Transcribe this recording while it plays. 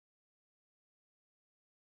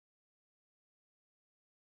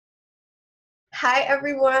Hi,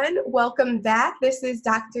 everyone. Welcome back. This is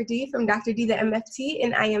Dr. D from Dr. D, the MFT,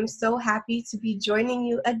 and I am so happy to be joining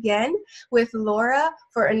you again with Laura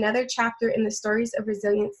for another chapter in the Stories of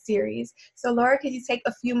Resilience series. So, Laura, could you take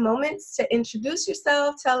a few moments to introduce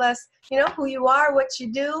yourself, tell us, who you are, what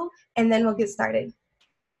you do, and then we'll get started.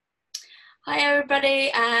 Hi everybody,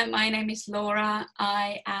 my name is Laura.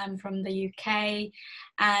 I am from the UK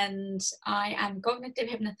and I am cognitive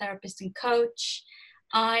hypnotherapist and coach.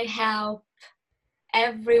 I help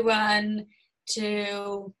everyone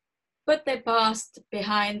to put their past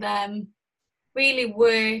behind them, really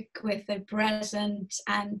work with their present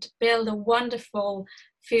and build a wonderful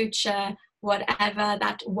future, whatever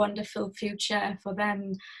that wonderful future for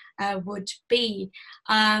them would be.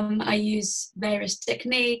 I use various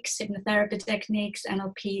techniques, hypnotherapy techniques,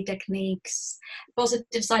 NLP techniques,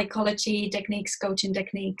 positive psychology techniques, coaching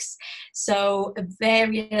techniques. So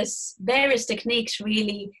various techniques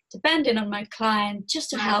really depending on my client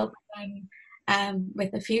just to help them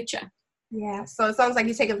with the future. Yeah, so it sounds like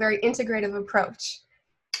you take a very integrative approach.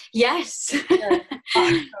 Yes.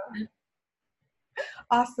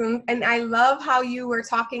 Awesome. And I love how you were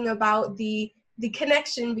talking about the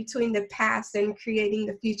connection between the past and creating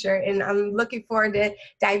the future. And I'm looking forward to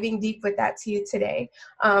diving deep with that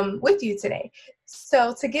with you today.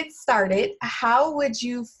 So to get started, how would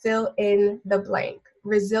you fill in the blank?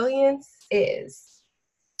 Resilience is?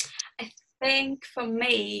 I think for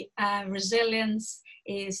me, resilience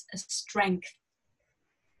is a strength,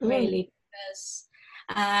 really,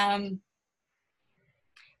 because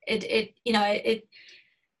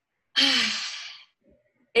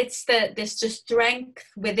it's the strength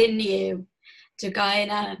within you to kind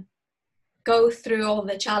of go through all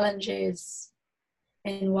the challenges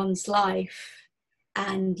in one's life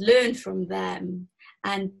and learn from them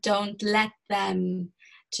and don't let them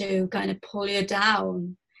to kind of pull you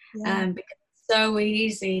down. Because it's so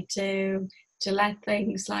easy to let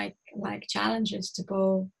things like challenges to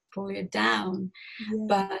pull you down.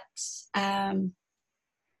 But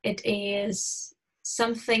it is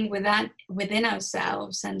something within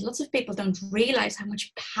ourselves, and lots of people don't realize how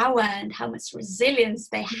much power and how much resilience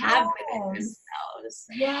they have within themselves.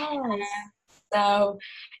 So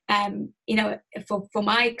for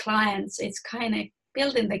my clients, it's kind of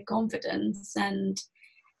building their confidence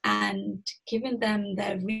and giving them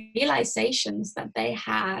the realizations that they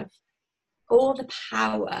have all the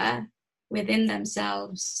power within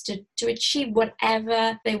themselves to achieve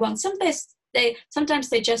whatever they want. Sometimes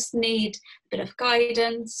they just need a bit of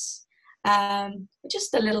guidance,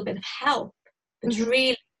 just a little bit of help, but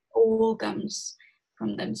really all comes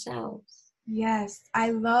from themselves. Yes, I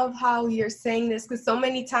love how you're saying this, because so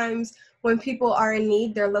many times when people are in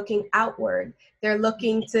need, they're looking outward. They're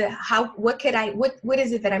looking to what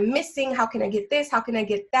is it that I'm missing? How can I get this? How can I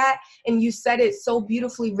get that? And you said it so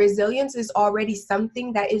beautifully. Resilience is already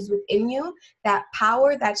something that is within you. That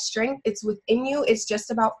power, that strength, it's within you. It's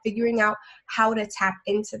just about figuring out how to tap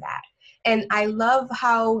into that. And I love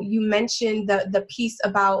how you mentioned the piece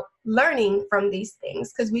about learning from these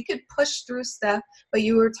things, because we could push through stuff, but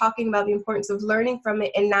you were talking about the importance of learning from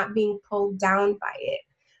it and not being pulled down by it.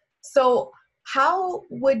 So how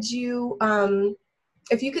would you,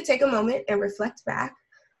 if you could take a moment and reflect back,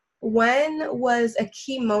 when was a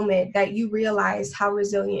key moment that you realized how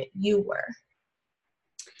resilient you were?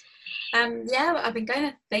 I've been kind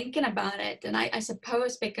of thinking about it, and I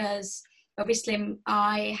suppose because obviously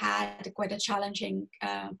I had quite a challenging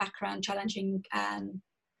background, challenging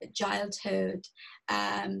childhood.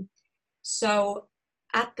 So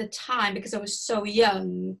at the time, because I was so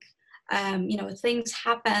young, things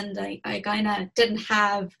happened. I kind of didn't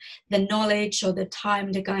have the knowledge or the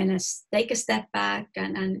time to kind of take a step back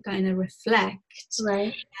and kind of reflect.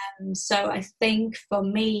 Right. So I think for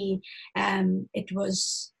me,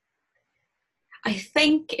 I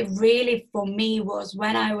think it really for me was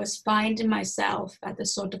when I was finding myself at the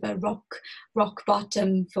sort of a rock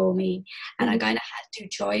bottom for me, and I kind of had two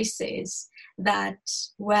choices, that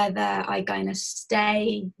whether I kind of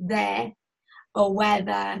stay there or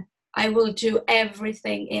whether I will do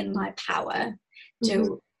everything in my power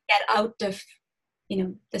to get out of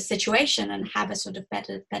the situation and have a sort of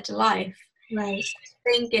better life. Right. I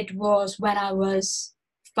think it was when I was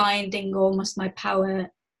finding almost my power,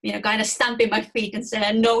 kind of stamping my feet and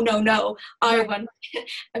saying, no, I want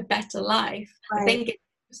a better life. Right. I think it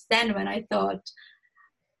was then when I thought,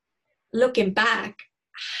 looking back,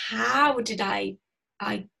 how did I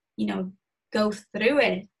go through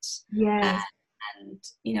it? Yes. And,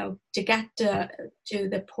 to get to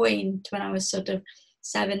the point when I was sort of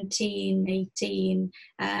 17, 18,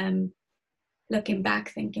 looking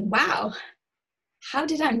back thinking, wow, how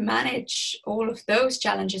did I manage all of those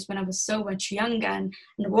challenges when I was so much younger? And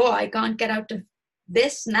whoa, I can't get out of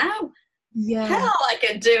this now. Yeah. Hell, I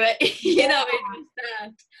can do it. You know, it was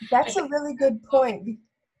that. That's a really good point.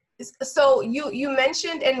 So you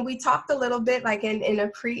mentioned, and we talked a little bit like in a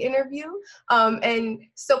pre-interview, and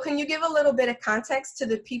so can you give a little bit of context to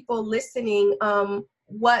the people listening,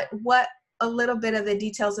 what a little bit of the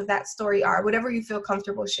details of that story are, whatever you feel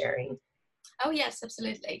comfortable sharing? Oh yes,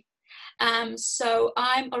 absolutely. So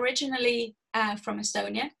I'm originally from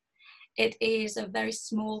Estonia. It is a very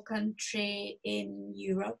small country in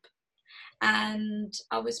Europe, and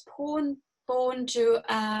I was born to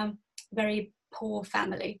a very poor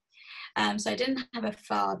family. So I didn't have a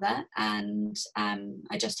father, and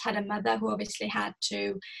I just had a mother who obviously had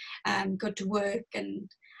to go to work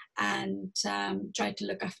and try to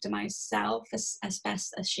look after myself as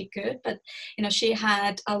best as she could. But you know, she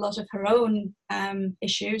had a lot of her own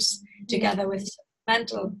issues together with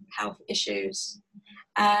mental health issues.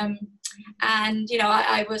 And you know,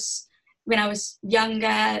 I was, when I was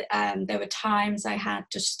younger, there were times I had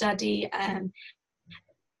to study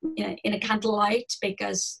you know, in a candlelight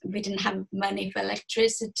because we didn't have money for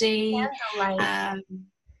electricity. Candlelight.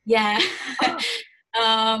 Yeah.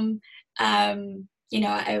 You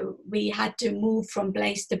know, we had to move from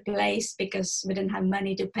place to place because we didn't have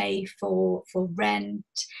money to pay for rent.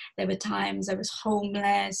 There were times I was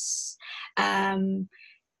homeless.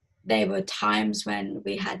 There were times when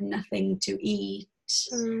we had nothing to eat.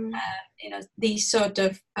 You know, these sort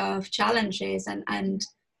of challenges,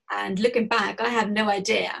 and looking back, I have no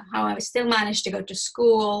idea how I still managed to go to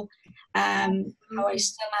school, how I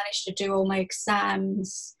still managed to do all my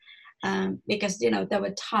exams, because, you know, there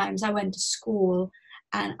were times I went to school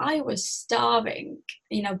and I was starving.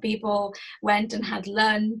 You know, people went and had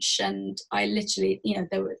lunch, and I literally, you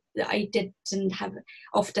know, I didn't have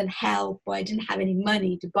often help, or I didn't have any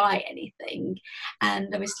money to buy anything.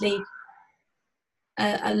 And obviously,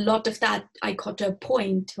 a lot of that, I got to a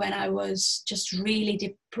point when I was just really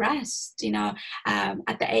depressed. You know,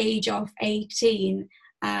 at the age of 18,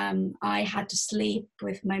 I had to sleep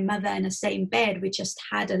with my mother in the same bed. We just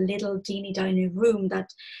had a little teeny tiny room that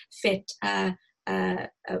fit a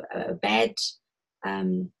bed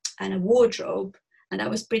and a wardrobe, and that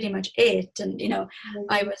was pretty much it. And you know,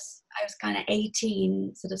 I was kind of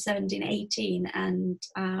 18, sort of 17, 18, and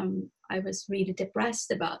I was really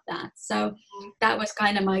depressed about that. So that was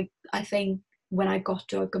kind of I think when I got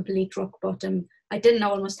to a complete rock bottom. I didn't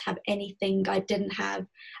almost have anything. I didn't have,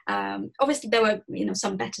 obviously there were, you know,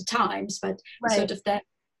 some better times, but sort of the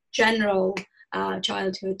general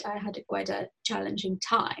childhood, I had quite a challenging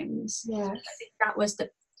times. Yes. I think that was the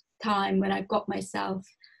time when I got myself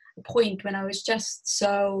a point when I was just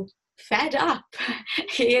so fed up,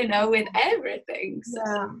 you know, with everything. So.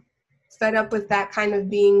 Yeah. Fed up with that kind of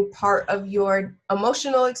being part of your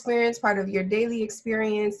emotional experience, part of your daily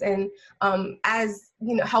experience. And as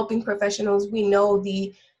you know, helping professionals, we know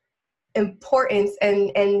the importance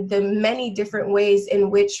and the many different ways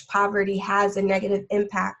in which poverty has a negative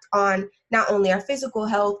impact on not only our physical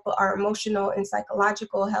health, but our emotional and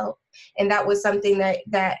psychological health. And that was something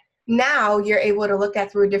that now you're able to look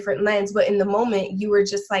at through a different lens. But in the moment, you were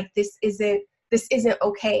just like, this isn't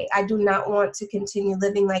okay. I do not want to continue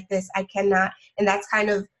living like this. I cannot. And that's kind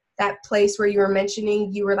of that place where you were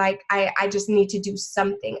mentioning, you were like, I just need to do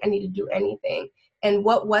something. I need to do anything. And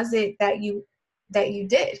what was it that you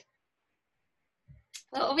did?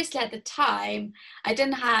 Well, obviously at the time, I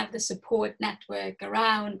didn't have the support network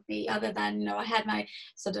around me other than, you know, I had my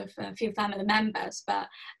sort of a few family members, but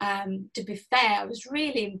to be fair, I was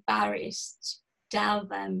really embarrassed to tell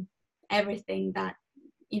them everything that,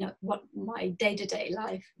 you know, what my day-to-day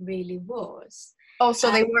life really was. Oh,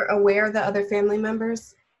 so they weren't aware of the other family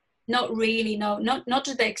members? Not really, no, not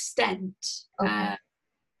to the extent. Okay.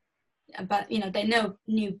 But, you know, they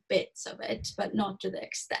knew bits of it, but not to the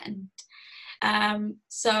extent.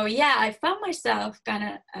 So yeah, I found myself kind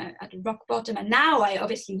of at rock bottom, and now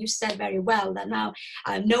obviously you said very well that now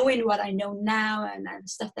knowing what I know now and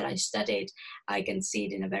stuff that I studied, I can see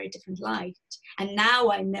it in a very different light. And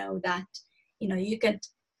now I know that, you know,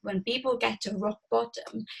 when people get to rock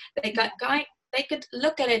bottom, they could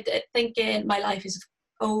look at it thinking my life is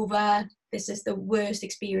over, this is the worst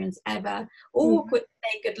experience ever, or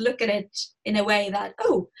they could look at it in a way that,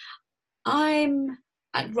 oh, I'm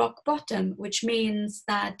at rock bottom, which means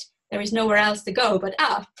that there is nowhere else to go but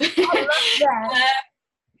up. I love that.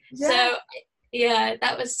 So yeah,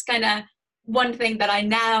 that was kind of one thing that I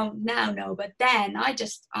now know. But then I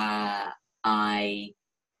just I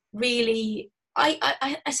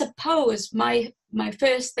suppose my my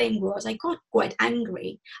first thing was I got quite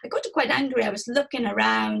angry. I was looking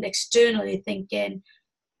around externally thinking,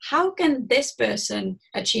 how can this person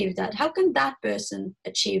achieve that? How can that person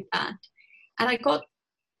achieve that? And I got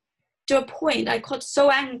to a point, I got so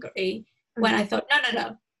angry when I thought,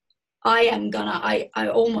 no, I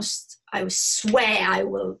swear I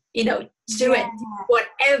will, do it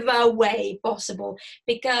whatever way possible.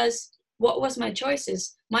 Because what was my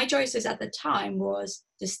choices? My choices at the time was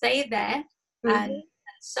to stay there and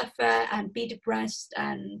suffer and be depressed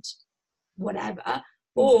and whatever,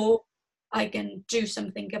 or I can do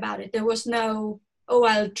something about it. There was no, oh,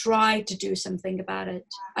 I'll try to do something about it.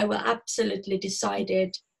 I will absolutely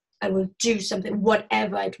decided I will do something,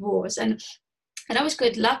 whatever it was. And I was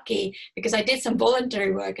quite lucky because I did some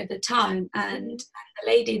voluntary work at the time, and the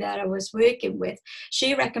lady that I was working with,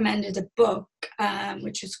 she recommended a book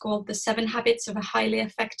which was called The 7 Habits of Highly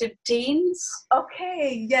Effective Teens.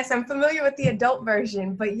 Okay, yes, I'm familiar with the adult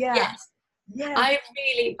version, but yeah. Yes. Yeah.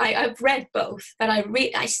 I've read both, but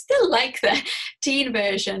I still like the teen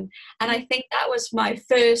version. And I think that was my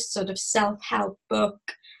first sort of self-help book.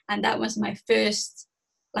 And that was my first,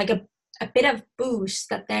 like a bit of boost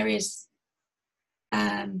that there is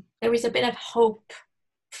a bit of hope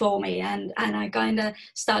for me. And I kind of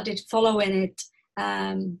started following it,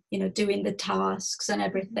 doing the tasks and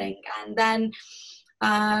everything. And then,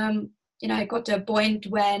 I got to a point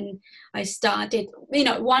when I started,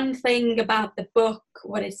 one thing about the book,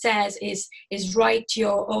 what it says is write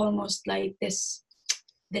your almost like this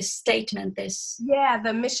statement,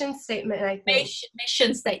 the mission statement, I think.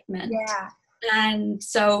 Mission statement. Yeah. And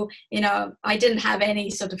so, I didn't have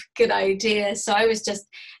any sort of good ideas. So I was just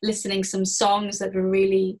listening some songs that were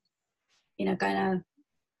really, kind of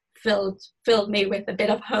filled me with a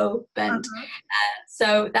bit of hope. And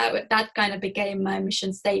so that kind of became my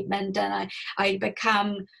mission statement. And I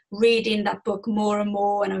became reading that book more and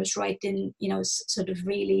more. And I was writing, sort of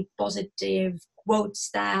really positive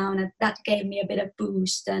quotes down. And that gave me a bit of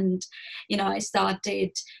boost. And, I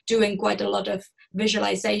started doing quite a lot of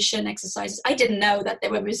visualization exercises. I didn't know that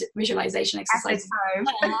there were visualization exercises at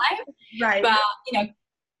the time. Right. But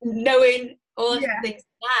knowing all of the things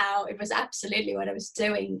now, it was absolutely what I was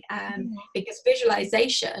doing, because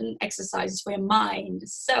visualization exercises for your mind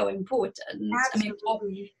is so important. Absolutely. I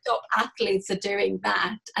mean, top athletes are doing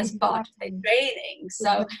that as part of their training.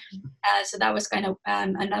 So so that was kind of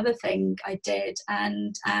another thing I did.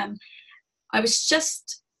 And I was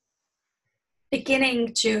just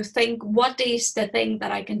beginning to think, what is the thing that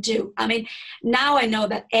I can do? I mean, now I know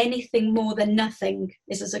that anything more than nothing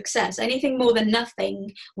is a success. Anything more than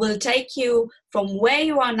nothing will take you from where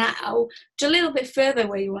you are now to a little bit further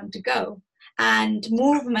where you want to go. And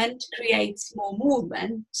movement creates more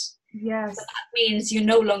movement. Yes. So that means you're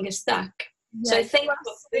no longer stuck. Yes. So I think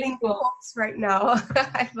quotes right now.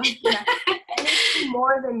 I love that. Anything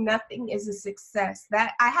more than nothing is a success.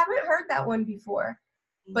 That I haven't heard that one before.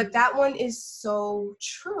 But that one is so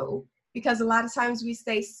true, because a lot of times we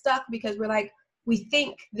stay stuck because we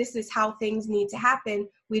think this is how things need to happen.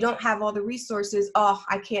 We don't have all the resources. Oh,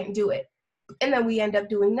 I can't do it. And then we end up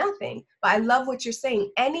doing nothing. But I love what you're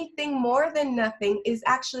saying. Anything more than nothing is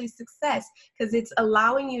actually success, because it's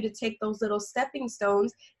allowing you to take those little stepping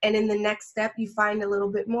stones. And in the next step, you find a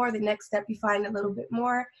little bit more. The next step, you find a little bit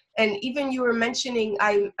more. And even you were mentioning,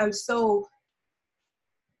 I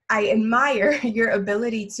admire your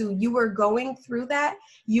ability you were going through that.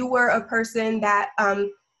 You were a person that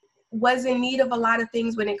was in need of a lot of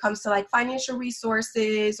things when it comes to like financial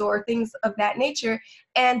resources or things of that nature.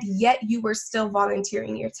 And yet you were still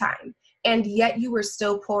volunteering your time. And yet you were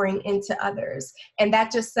still pouring into others. And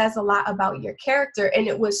that just says a lot about your character. And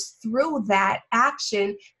it was through that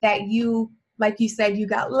action that you, like you said, you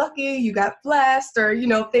got lucky, you got blessed, or,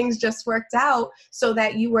 things just worked out so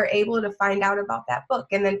that you were able to find out about that book.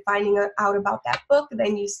 And then finding out about that book,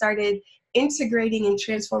 then you started integrating and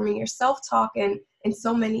transforming your self-talk and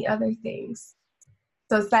so many other things.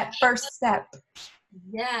 So it's that first step.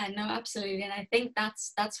 Yeah, no, absolutely. And I think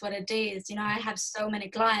that's what it is. I have so many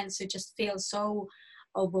clients who just feel so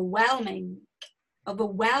overwhelmed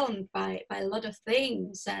by a lot of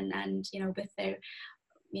things, and with their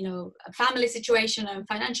family situation and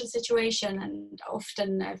financial situation, and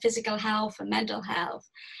often physical health and mental health,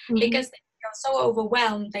 because they feel so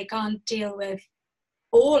overwhelmed they can't deal with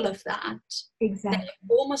all of that. Exactly.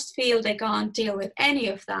 They almost feel they can't deal with any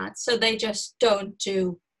of that, so they just don't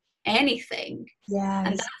do anything. Yes.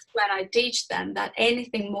 And that's when I teach them that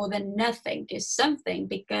anything more than nothing is something,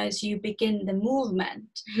 because you begin the movement.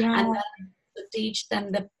 Yes. And teach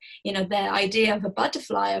them the idea of a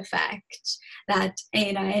butterfly effect, that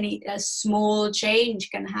any a small change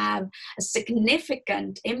can have a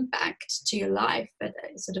significant impact to your life at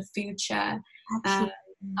a sort of future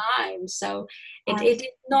time. So it is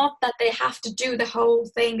not that they have to do the whole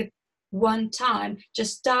thing at one time.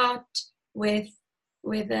 Just start with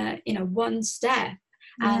one step,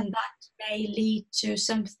 and that may lead to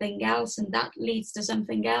something else, and that leads to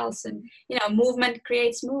something else, and movement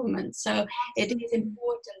creates movement. So it is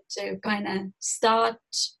important to kind of start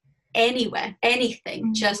anywhere,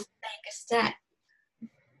 anything, just take a step.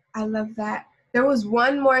 I love that. There was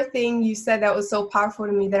one more thing you said that was so powerful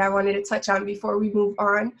to me that I wanted to touch on before we move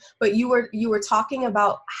on. But you were talking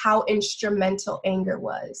about how instrumental anger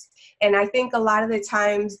was. And I think a lot of the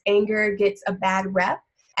times anger gets a bad rep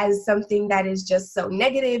as something that is just so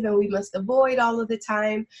negative and we must avoid all of the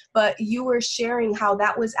time. But you were sharing how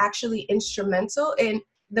that was actually instrumental. And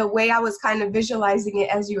the way I was kind of visualizing it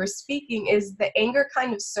as you were speaking is the anger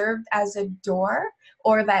kind of served as a door,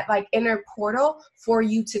 or that like inner portal for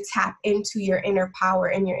you to tap into your inner power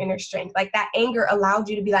and your inner strength. Like that anger allowed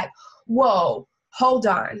you to be like, whoa, hold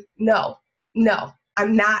on. No,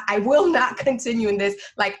 I will not continue in this.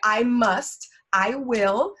 Like I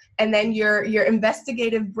will. And then your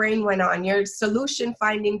investigative brain went on, your solution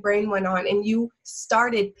finding brain went on, and you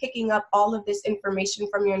started picking up all of this information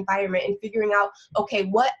from your environment and figuring out, okay,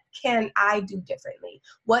 what can I do differently?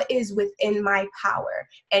 What is within my power?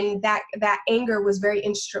 And that anger was very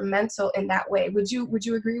instrumental in that way. Would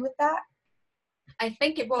you agree with that? I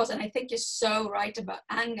think it was, and I think you're so right about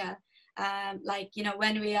anger.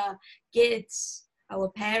 When we are kids, our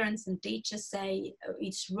parents and teachers say, oh,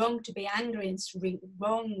 it's wrong to be angry, it's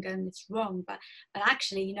wrong, and it's wrong. But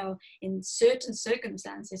actually, in certain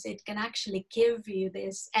circumstances, it can actually give you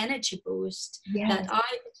this energy boost that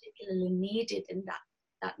I particularly needed in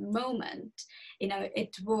that moment.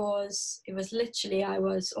 It was literally, I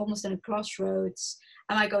was almost in a crossroads.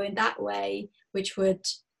 Am I going that way, which would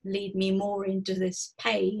lead me more into this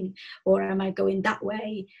pain, or am I going that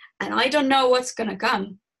way? And I don't know what's going to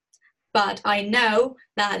come. But I know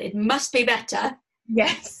that it must be better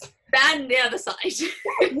than the other side. So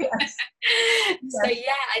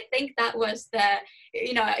I think that was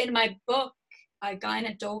in my book, I kind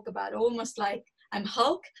of talk about almost like I'm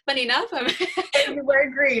Hulk, funny enough. We're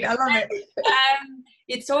agreed. I love it.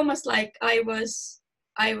 It's almost like I was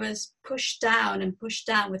pushed down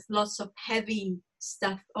with lots of heavy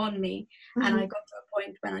stuff on me. And I got to a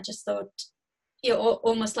point when I just thought,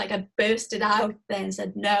 almost like I bursted out there and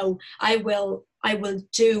said, no, I will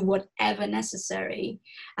do whatever necessary.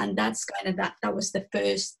 And that's kind of that was the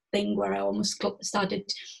first thing where I almost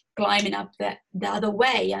started climbing up the other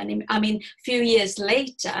way. And I mean, a few years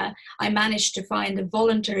later, I managed to find a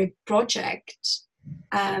voluntary project,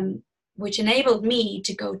 which enabled me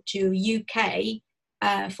to go to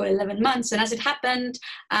UK for 11 months. And as it happened,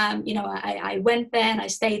 I went there and I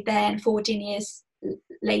stayed there, and 14 years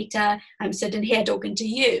later I'm sitting here talking to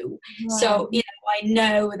you. So I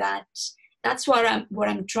know that that's what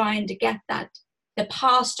I'm trying to get, that the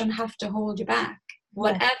past don't have to hold you back.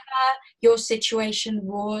 Whatever your situation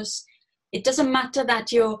was, it doesn't matter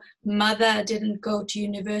that your mother didn't go to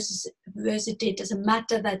university. It doesn't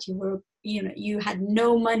matter that you had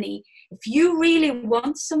no money. If you really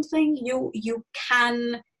want something, you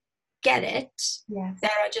can get it.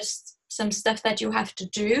 There are just some stuff that you have to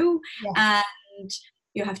do, and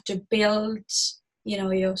you have to build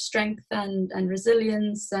your strength and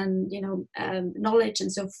resilience and knowledge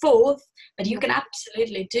and so forth, but you can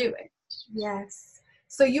absolutely do it. Yes.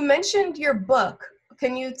 So you mentioned your book.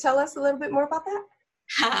 Can you tell us a little bit more about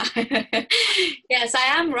that? Yes,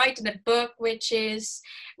 I am writing a book which is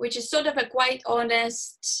sort of a quite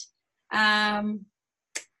honest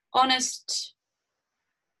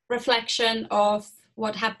reflection of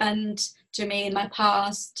what happened to me in my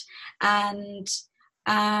past, and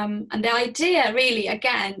the idea really,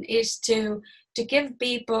 again, is to give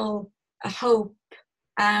people a hope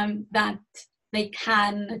that they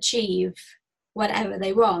can achieve whatever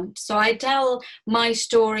they want. So I tell my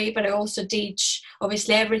story, but I also teach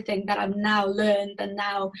obviously everything that I've now learned, and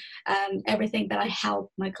now everything that I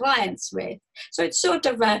help my clients with. So it's sort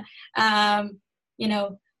of a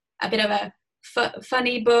bit of a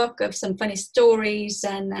funny book of some funny stories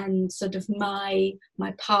and sort of my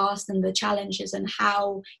past and the challenges and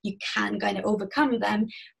how you can kind of overcome them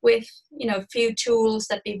with a few tools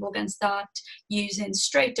that people can start using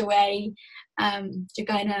straight away to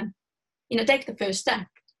kind of take the first step.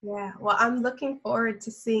 Yeah, well, I'm looking forward to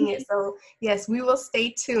seeing it. So yes, we will stay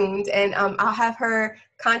tuned, and I'll have her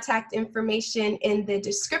contact information in the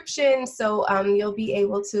description, so you'll be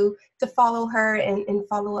able to follow her and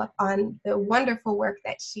follow up on the wonderful work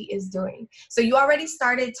that she is doing. So you already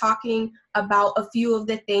started talking about a few of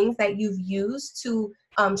the things that you've used to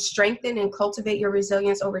strengthen and cultivate your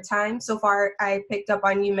resilience over time. So far, I picked up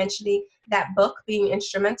on you mentioning that book being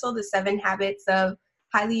instrumental, The 7 Habits of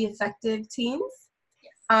Highly Effective Teens.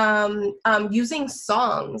 Using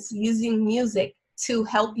songs, using music to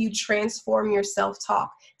help you transform your self-talk,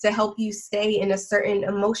 to help you stay in a certain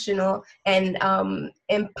emotional and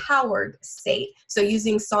empowered state. So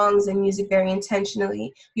using songs and music very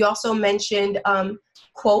intentionally. You also mentioned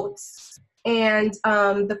quotes and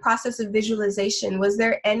the process of visualization. Was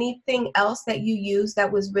there anything else that you used that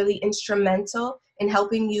was really instrumental in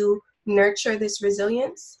helping you nurture this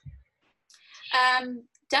resilience?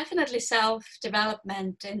 Definitely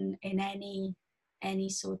self-development in any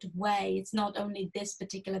sort of way. It's not only this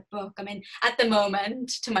particular book. I mean, at the moment,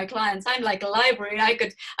 to my clients, I'm like a library. I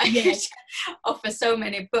could offer so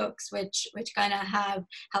many books which kind of have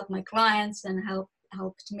helped my clients and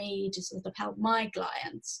helped me to sort of help my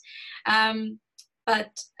clients.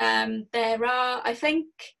 But there are, I think,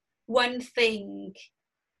 one thing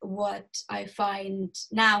what I find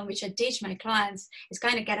now, which I teach my clients, is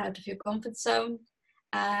kind of get out of your comfort zone.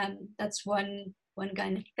 That's one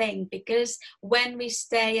kind of thing, because when we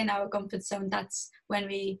stay in our comfort zone, that's when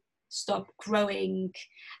we stop growing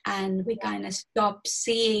and we kind of stop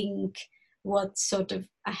seeing what's sort of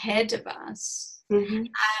ahead of us. Mm-hmm.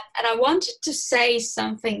 And I wanted to say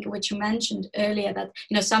something which you mentioned earlier, that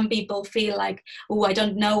some people feel like, oh, I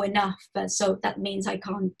don't know enough, so that means I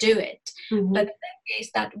can't do it. Mm-hmm. But the thing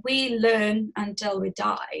is that we learn until we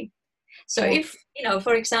die. So if,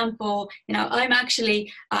 for example, I'm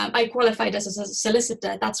actually, I qualified as a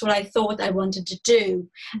solicitor. That's what I thought I wanted to do.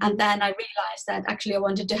 Mm-hmm. And then I realized that actually I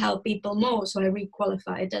wanted to help people more. So I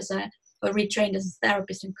requalified or retrained as a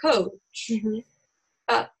therapist and coach. Mm-hmm.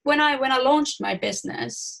 But when I launched my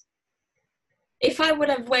business, if I would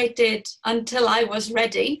have waited until I was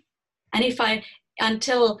ready, and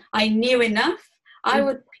until I knew enough, mm-hmm. I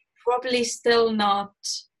would probably still not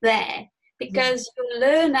there, because you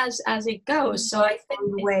learn as it goes. So I think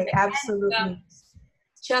the way, absolutely.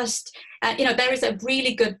 Just there is a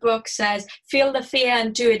really good book says, feel the fear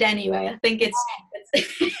and do it anyway. I think it's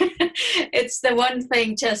it's the one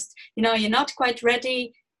thing. Just you're not quite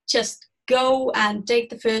ready, just go and take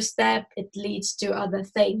the first step. It leads to other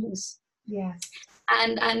things. Yes.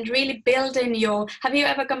 And really building have you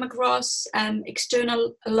ever come across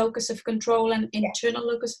external locus of control and internal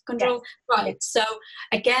locus of control? Yes. Right. Yes. So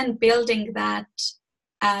again, building that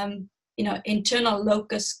internal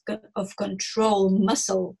locus of control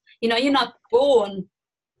muscle. You're not born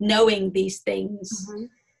knowing these things. Mm-hmm.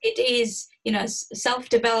 It is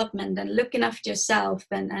self-development and looking after yourself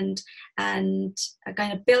and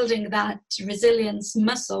kind of building that resilience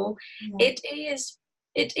muscle. Mm-hmm.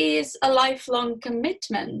 It is a lifelong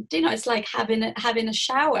commitment. It's like having a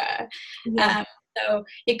shower. Yeah. So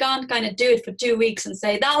you can't kind of do it for 2 weeks and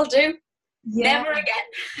say, that'll do. Yes. Never again.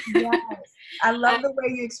 Yes. I love the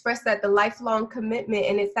way you express that, the lifelong commitment.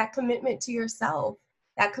 And it's that commitment to yourself,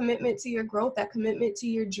 that commitment to your growth, that commitment to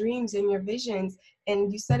your dreams and your visions.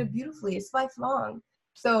 And you said it beautifully, it's lifelong.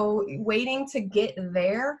 So waiting to get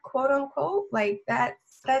there, quote unquote, like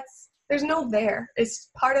that's there's no there. It's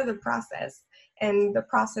part of the process. And the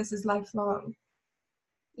process is lifelong.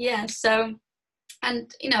 Yeah. So,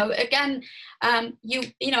 and again,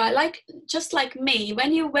 I like, just like me,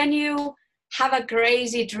 when you have a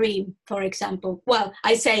crazy dream, for example. Well,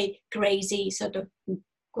 I say crazy sort of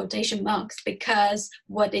quotation marks, because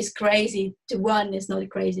what is crazy to one is not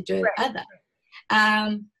crazy to other.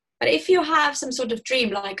 But if you have some sort of dream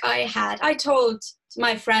like I told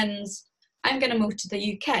my friends, I'm going to move to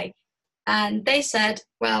the UK, and they said,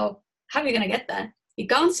 well, how are you going to get there? You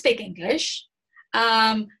can't speak English.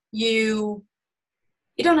 You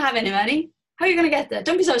don't have any money. How are you going to get there?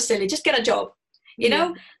 Don't be so silly. Just get a job,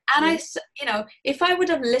 know? And if I would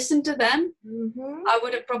have listened to them, mm-hmm. I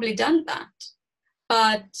would have probably done that.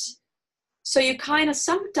 But so you kind of,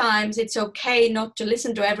 sometimes it's okay not to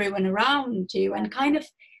listen to everyone around you, and kind of,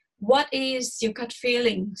 what is your gut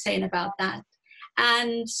feeling saying about that?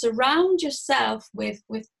 And surround yourself with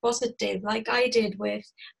positive, like I did, with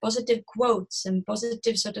positive quotes and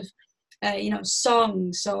positive sort of,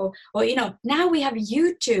 songs, or now we have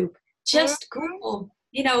YouTube. Just Google,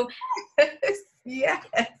 Yeah,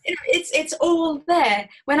 it's all there.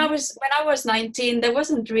 When I was 19, there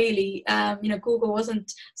wasn't really, Google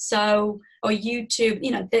wasn't so, or YouTube,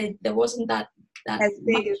 there wasn't that as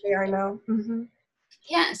big as they are now. Mm-hmm.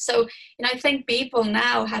 Yeah, so I think people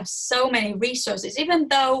now have so many resources, even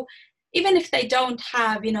if they don't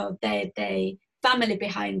have they family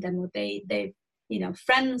behind them, or they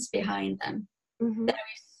friends behind them. Mm-hmm. There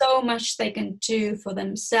is so much they can do for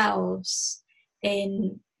themselves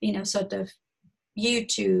in sort of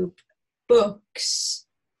YouTube, books,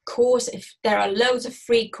 course. If there are loads of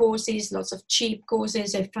free courses, lots of cheap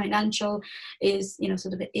courses, if financial is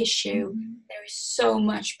sort of an issue, mm-hmm. there is so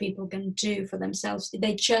much people can do for themselves.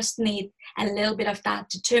 They just need a little bit of that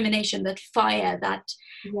determination, that fire, that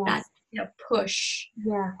Yes. that push,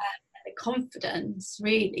 Yeah. the confidence,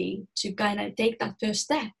 really, to kind of take that first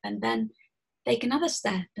step, and then take another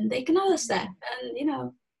step, and take another step,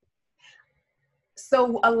 and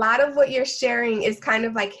So a lot of what you're sharing is kind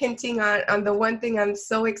of like hinting on the one thing I'm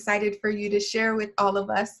so excited for you to share with all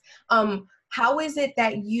of us. How is it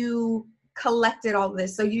that you collected all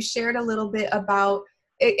this? So you shared a little bit about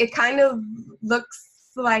it. It kind of looks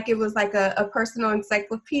like it was like a personal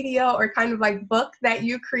encyclopedia or kind of like book that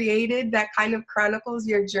you created that kind of chronicles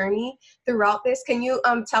your journey throughout this. Can you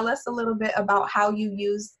tell us a little bit about how you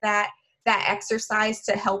used that exercise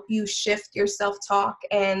to help you shift your self-talk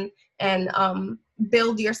and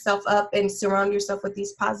build yourself up and surround yourself with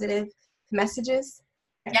these positive messages?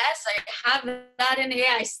 Yes, I have that in here.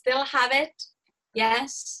 I still have it.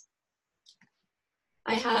 Yes,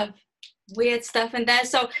 I have weird stuff in there.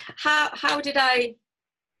 So how did I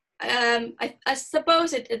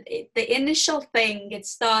suppose the initial thing, it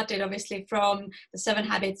started obviously from the 7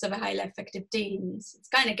 Habits of Highly Effective Teens. It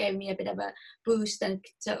kind of gave me a bit of a boost, and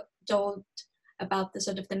told about the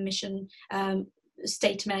sort of the mission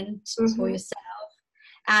statement Mm-hmm. for yourself.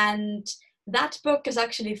 And that book is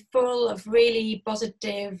actually full of really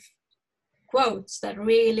positive quotes that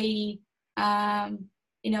really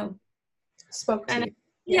Spoke to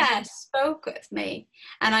you. spoke with me.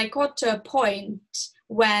 And I got to a point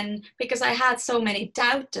when, because I had so many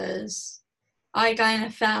doubters, I kind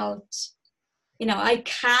of felt, I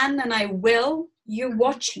can and I will, you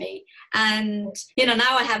watch me. And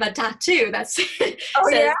now I have a tattoo that's Oh,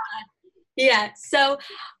 says yeah. So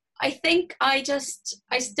I think I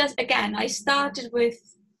started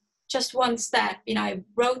with just one step. I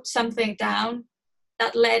wrote something down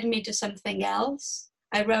that led me to something else.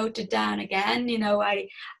 I wrote it down again,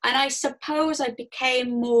 I suppose I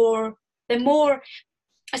became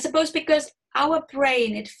I suppose because our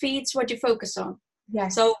brain, it feeds what you focus on.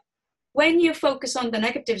 Yes. So when you focus on the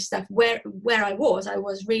negative stuff, where I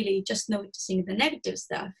was really just noticing the negative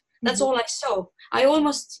stuff. That's Mm-hmm. all I saw.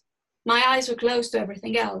 My eyes were closed to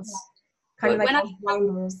everything else. Yeah. Kind of like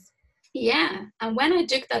blinders. Yeah. And when I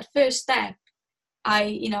took that first step,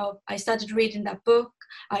 I started reading that book.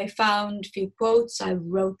 I found a few quotes. I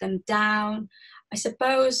wrote them down. I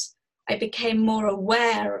suppose I became more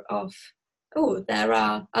aware of, there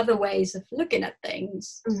are other ways of looking at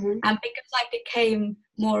things. Mm-hmm. And because I became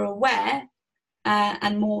more aware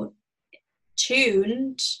and more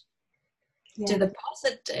tuned to the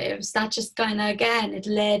positives, that just kind of, again, it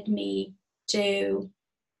led me to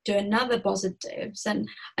another positives. And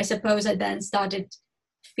I suppose I then started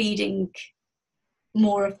feeding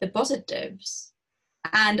more of the positives.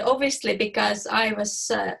 And obviously, because I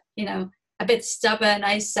was a bit stubborn,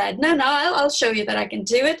 I said, no, I'll show you that I can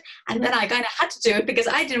do it. And then I kind of had to do it because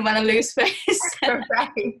I didn't want to lose face either.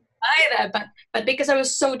 But because I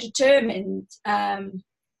was so determined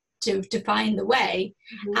to find the way.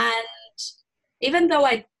 Mm-hmm. And even though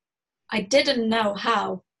I didn't know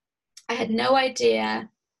how, I had no idea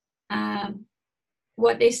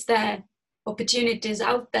what is the opportunities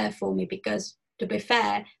out there for me, because, to be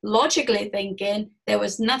fair, logically thinking, there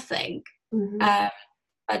was nothing. Mm-hmm.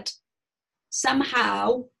 But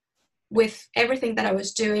somehow, with everything that I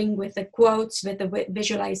was doing, with the quotes, with the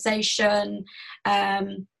visualization,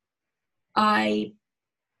 I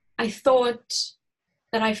thought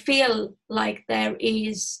that I feel like there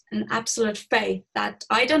is an absolute faith that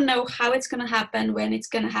I don't know how it's going to happen, when it's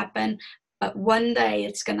going to happen, but one day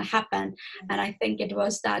it's going to happen. And I think it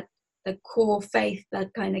was the core faith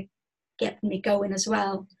that kind of kept me going as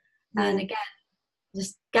well. Yeah. And again,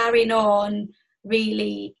 just carrying on,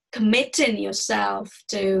 really committing yourself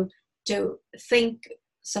to think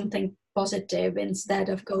something positive instead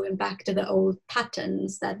of going back to the old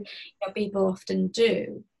patterns that people often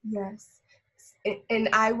do. Yes. And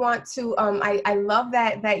I want to, I love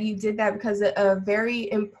that you did that, because a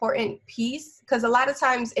very important piece, because a lot of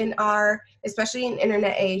times in especially in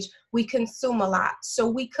internet age, we consume a lot. So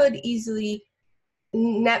we could easily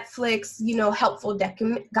Netflix, helpful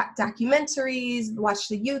documentaries, watch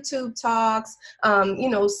the YouTube talks,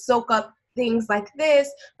 soak up things like this,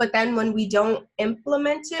 but then when we don't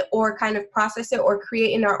implement it or kind of process it or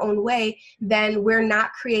create in our own way, then we're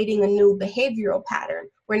not creating a new behavioral pattern.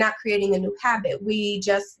 We're not creating a new habit. We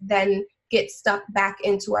just then get stuck back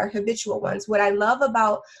into our habitual ones. What I love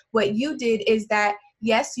about what you did is that,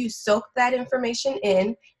 yes, you soaked that information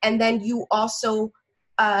in, and then you also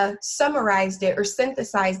summarized it or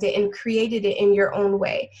synthesized it and created it in your own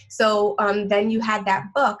way. So then you had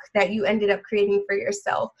that book that you ended up creating for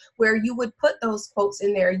yourself, where you would put those quotes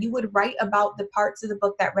in there. You would write about the parts of the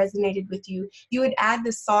book that resonated with you. You would add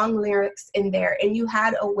the song lyrics in there, and you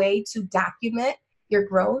had a way to document your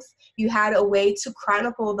growth. You had a way to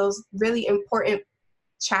chronicle those really important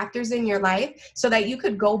chapters in your life so that you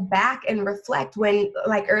could go back and reflect when,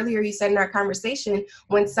 like earlier you said in our conversation,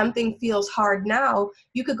 when something feels hard now,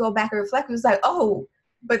 you could go back and reflect. It was like, oh,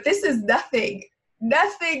 but this is nothing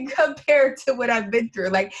compared to what I've been through.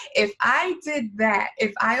 Like, if I did that,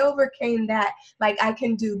 if I overcame that, like, I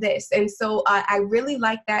can do this. And so I really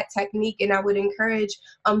like that technique, and I would encourage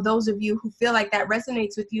those of you who feel like that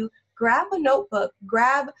resonates with you, grab a notebook,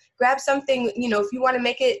 grab something, you know, if you want to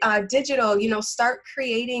make it digital, you know, start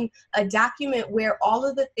creating a document where all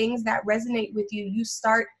of the things that resonate with you, you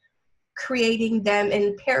start creating them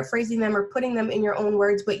and paraphrasing them or putting them in your own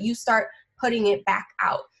words, but you start putting it back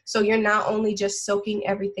out. So you're not only just soaking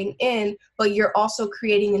everything in, but you're also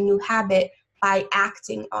creating a new habit by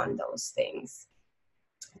acting on those things.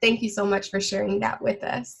 Thank you so much for sharing that with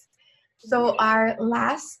us. So our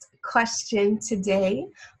last question today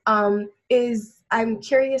is, I'm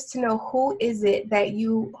curious to know, who is it that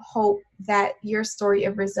you hope that your story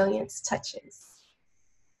of resilience touches?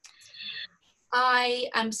 I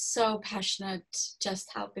am so passionate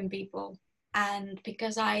just helping people, and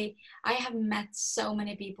because I have met so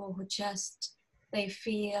many people who just, they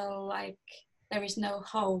feel like there is no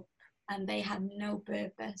hope and they have no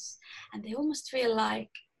purpose, and they almost feel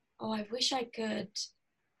like, oh, I wish I could,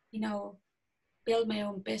 you know, build my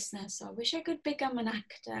own business. I wish I could become an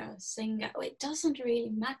actor, a singer. It doesn't really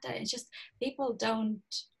matter. It's just people don't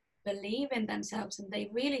believe in themselves, and they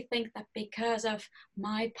really think that because of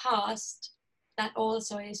my past, that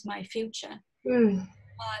also is my future.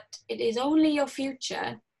 But it is only your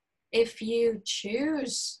future if you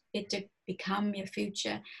choose it to become your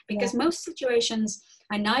future, because most situations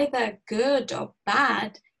are neither good or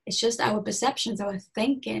bad. It's just our perceptions, our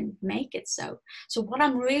thinking make it so. So what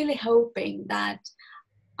I'm really hoping that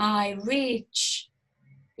I reach,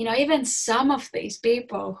 you know, even some of these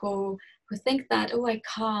people who think that, oh, I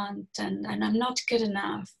can't, and I'm not good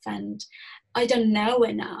enough, and I don't know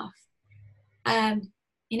enough.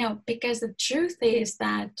 You know, because the truth is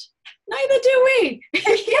that neither do we.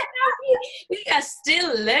 We are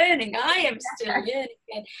still learning. I am still learning.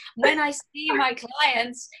 And when I see my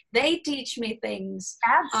clients, they teach me things.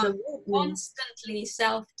 Absolutely. I constantly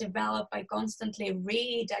self-develop. I constantly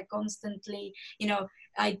read. I constantly, you know,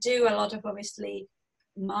 I do a lot of, obviously,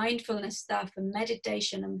 mindfulness stuff and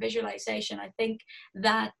meditation and visualization. I think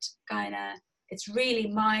that kind of, it's really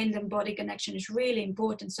mind and body connection is really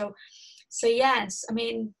important. So yes, I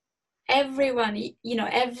mean, everyone, you know,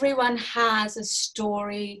 everyone has a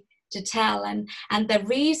story to tell, and the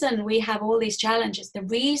reason we have all these challenges, the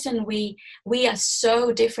reason we are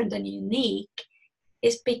so different and unique,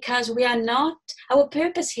 is because we are not, our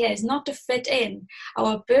purpose here is not to fit in.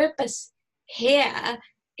 Our purpose here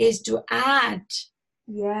is to add.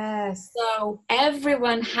 Yes. So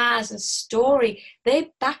everyone has a story. Their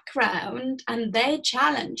background and their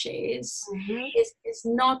challenges is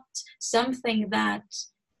not something that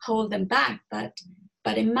hold them back.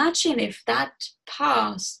 But imagine if that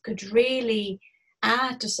past could really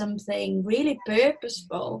add to something really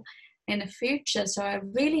purposeful in the future. So I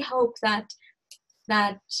really hope that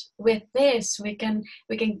with this we can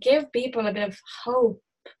give people a bit of hope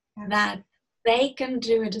that they can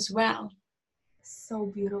do it as well. So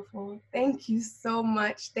beautiful. Thank you so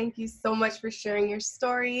much. Thank you so much for sharing your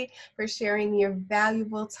story, for sharing your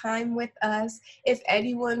valuable time with us. If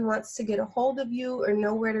anyone wants to get a hold of you or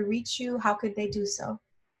know where to reach you, how could they do so?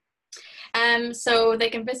 So they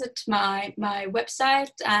can visit my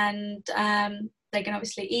website, and they can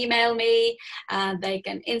obviously email me, they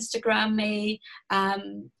can Instagram me.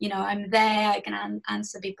 You know, I'm there. I can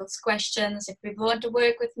answer people's questions. If people want to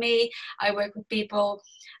work with me, I work with people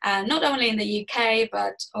not only in the UK,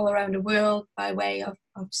 but all around the world by way of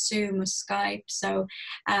Zoom or Skype. So,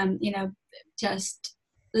 you know, just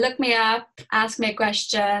look me up, ask me a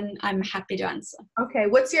question. I'm happy to answer. Okay.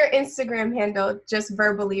 What's your Instagram handle, just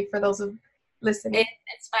verbally, for those of listening?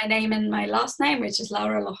 It's my name and my last name, which is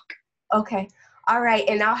Laura Loch. Okay. All right,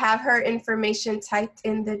 and I'll have her information typed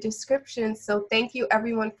in the description. So thank you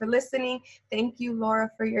everyone for listening. Thank you, Laura,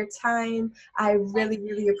 for your time. I really,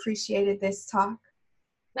 really appreciated this talk.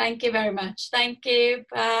 Thank you very much. Thank you.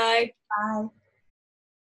 Bye. Bye.